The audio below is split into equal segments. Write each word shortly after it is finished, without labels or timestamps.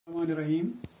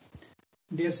Rahim.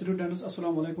 Dear students,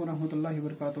 Assalamu alaikum warahmatullahi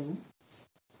wabarakatuh.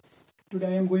 Today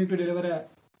I am going to deliver a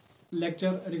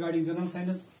lecture regarding general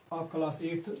science of class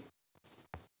 8th.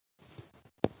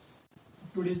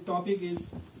 Today's topic is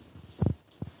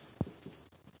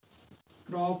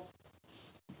crop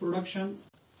production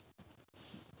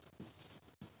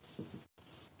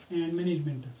and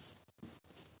management.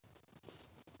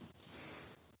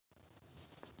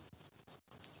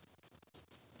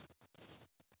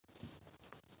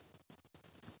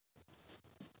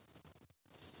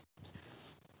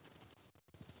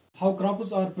 How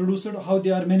crops are produced, how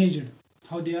they are managed.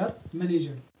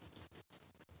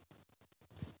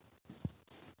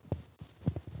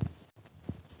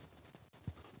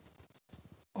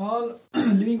 All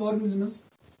living organisms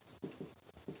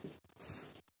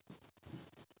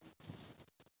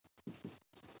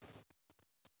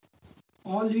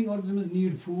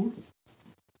need food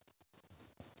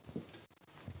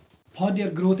for their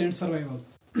growth and survival.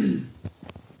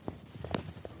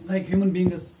 Like human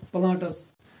beings, plants,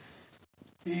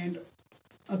 and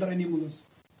other animals.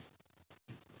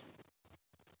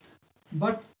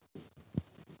 But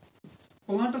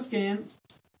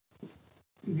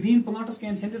green plants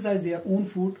can synthesize their own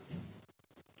food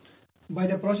by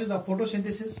the process of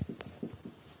photosynthesis.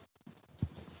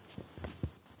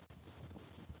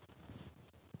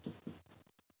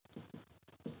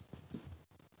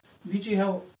 Which we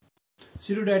have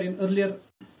studied in earlier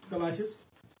classes.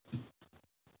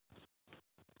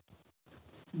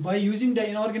 By using the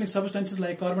inorganic substances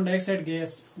like carbon dioxide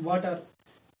gas, water,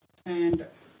 and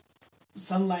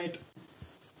sunlight,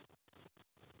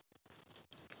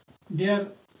 they are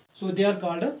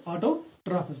called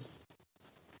autotrophs.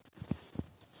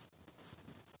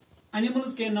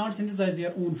 Animals cannot synthesize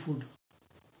their own food.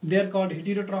 They are called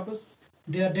heterotrophs.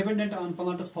 They are dependent on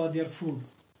plants for their food.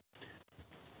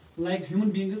 Like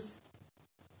human beings,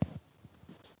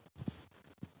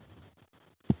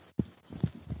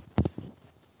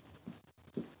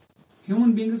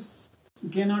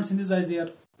 cannot synthesize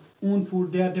their own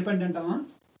food. They are dependent on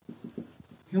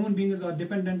human beings are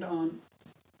dependent on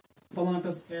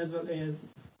plants as well as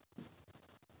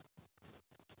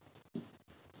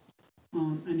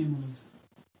on animals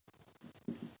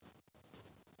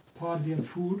for their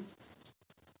food.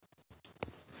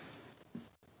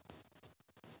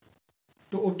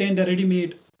 To obtain the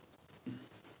ready-made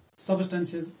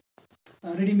substances,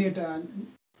 ready-made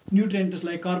nutrients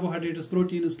like carbohydrates,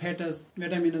 proteins, fats,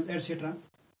 vitamins, etc.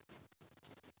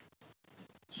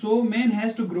 So man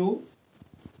has to grow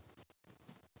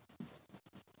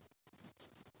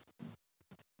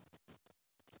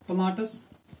plants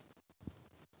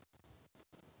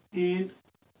and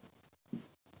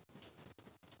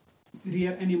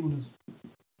rear animals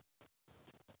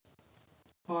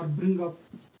or bring up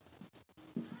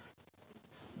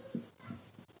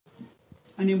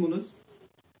animals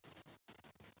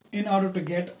in order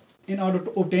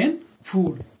to obtain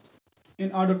food,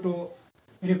 in order to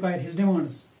require his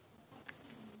demands.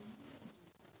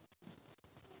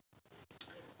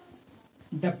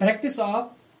 The practice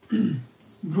of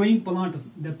growing plants,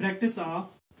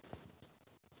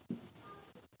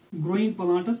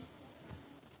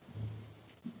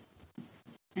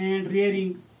 and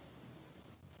rearing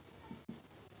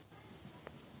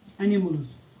animals.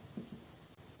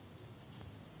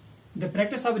 The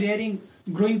practice of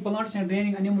growing plants and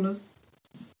rearing animals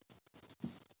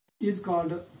is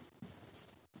called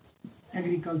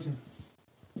agriculture.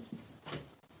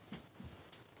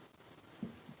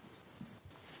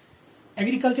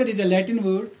 Agriculture is a Latin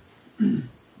word.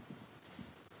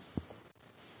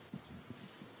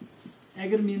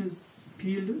 Agri means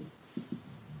field,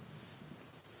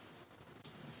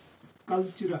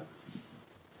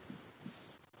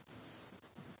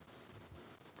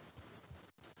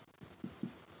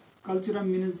 cultura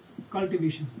means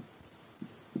cultivation.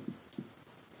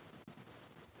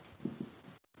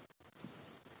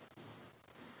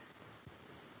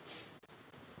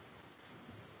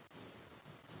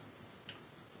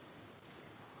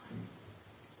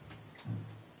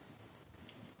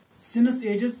 Since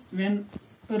ages when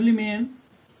early man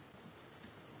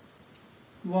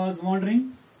was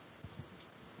wandering,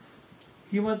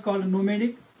 he was called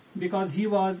nomadic because he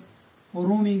was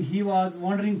roaming, he was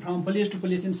wandering from place to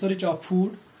place in search of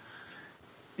food,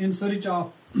 in search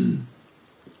of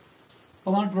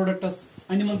plant products,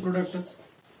 animal products.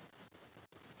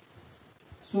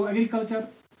 So agriculture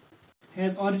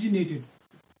has originated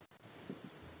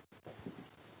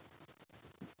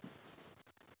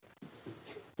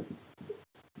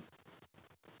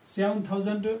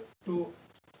 7,000 to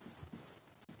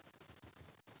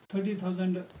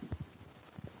 30,000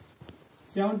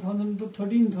 7,000 to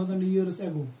 13,000 years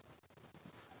ago.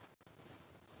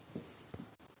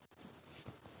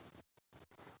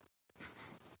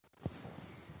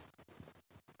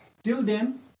 Till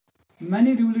then,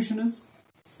 many revolutions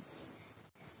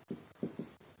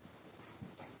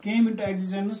came into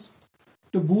existence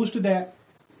to boost the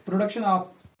production of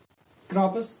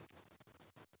crops,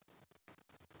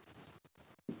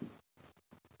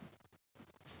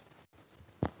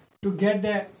 to get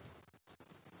the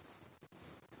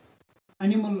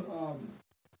animal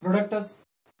products.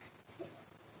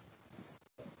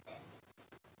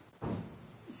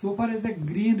 So far as the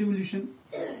green revolution,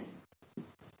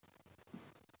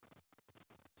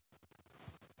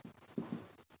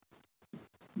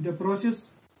 the process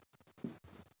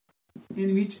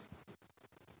in which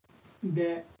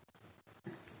the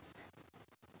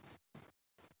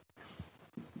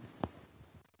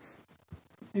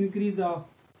increase of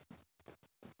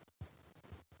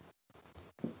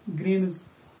grains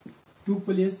took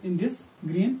place in this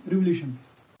green revolution.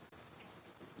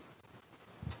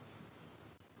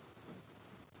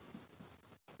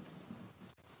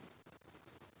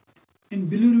 In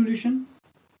blue revolution,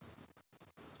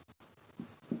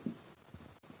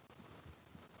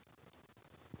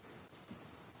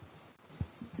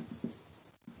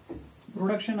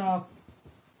 production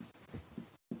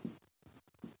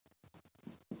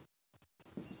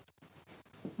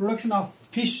of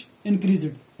fish increased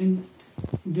in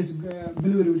this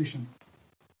blue revolution.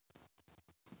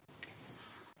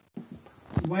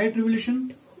 White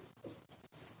revolution,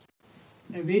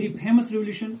 a very famous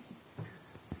revolution.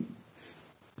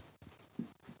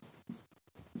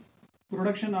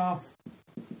 Production of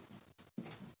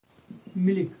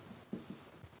milk,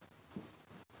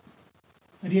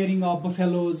 rearing of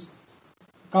buffaloes,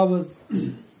 cows,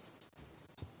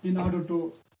 in order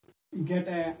to get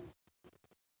a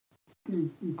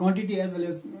quantity as well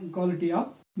as quality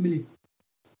of milk.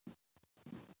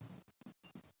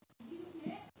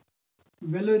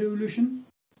 Yellow revolution.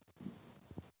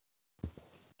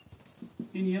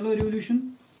 In yellow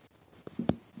revolution,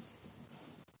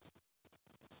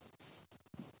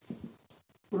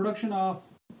 production of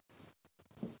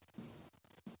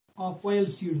oil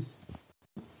seeds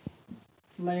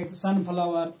like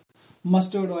sunflower,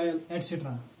 mustard oil,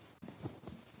 etc.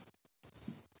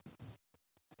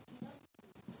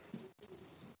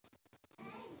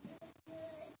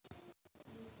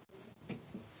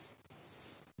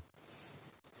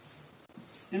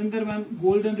 Another one,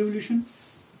 golden revolution.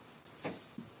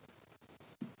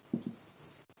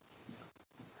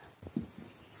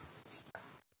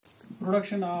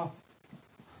 Production of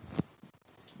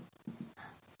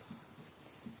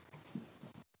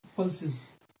pulses,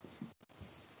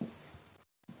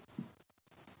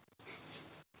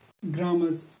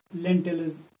 grams,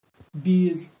 lentils,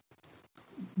 beans,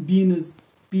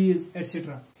 peas,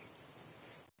 etc.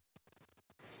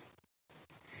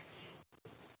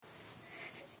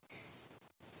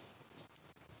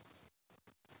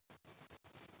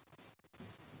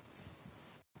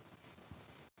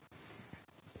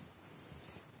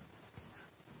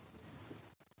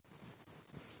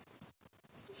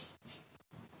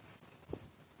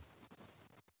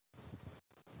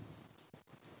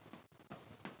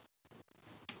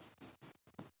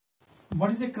 What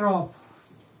is a crop?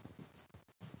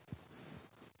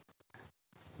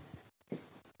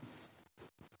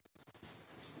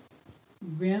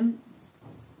 When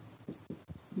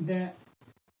the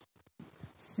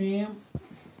same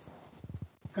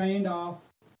kind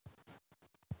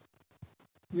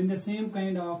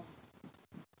of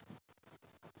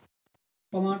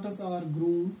plants are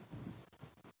grown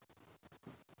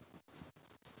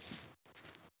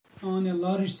on a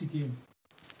large scale,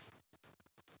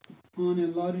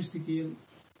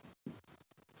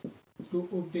 to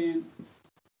obtain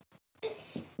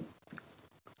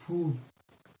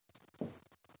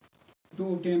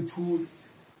food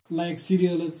like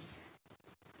cereals,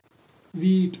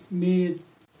 wheat, maize,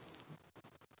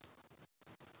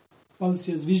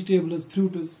 pulses, vegetables,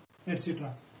 fruits,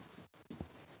 etc.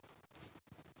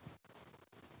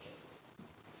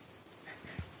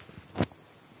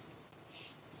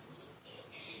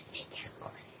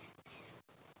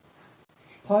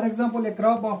 For example, a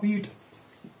crop of wheat.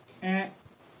 A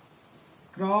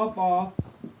crop of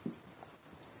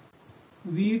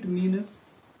wheat means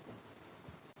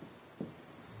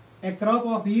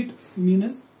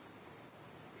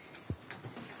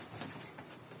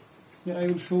here I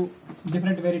will show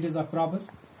different varieties of crops.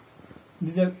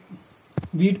 These are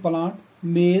wheat plant,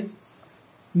 maize,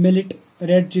 millet,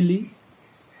 red chili,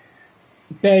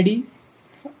 paddy,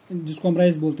 जिसको हम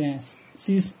rice बोलते हैं,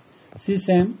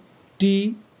 sesame,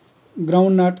 tea,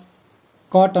 groundnut,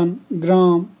 cotton,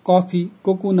 gram, coffee,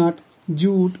 coconut,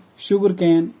 jute,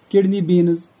 sugarcane, kidney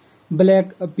beans,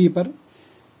 black pepper.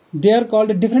 They are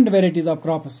called different varieties of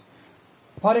crops.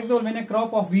 For example, when a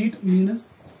crop of wheat means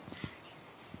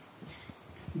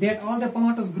that all the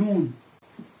plant is grown,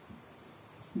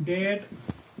 that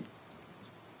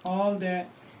all the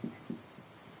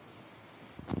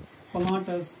plant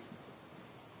is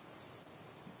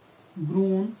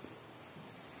grown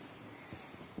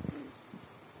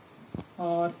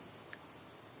or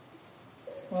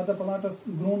the plant is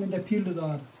grown in the fields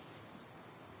are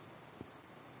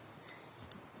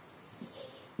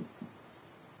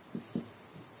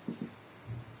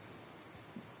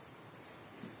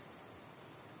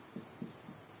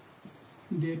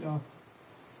date of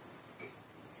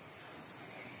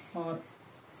or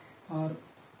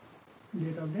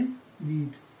date of the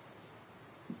wheat,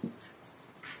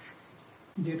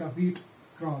 date of wheat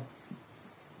crop.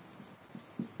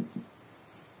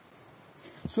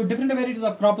 So different varieties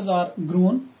of crops are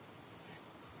grown.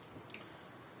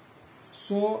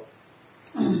 So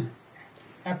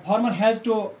a farmer has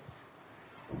to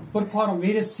perform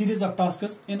various series of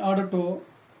tasks in order to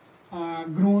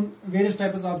grow various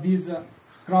types of these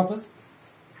crops.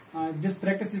 This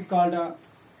practice is called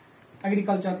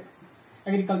agricultural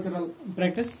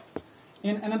practice.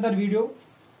 In another video,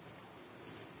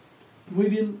 we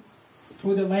will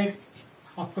throw the light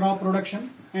of crop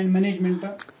production and management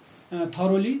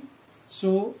thoroughly.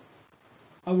 So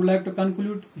I would like to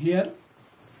conclude here.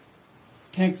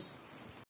 Thanks.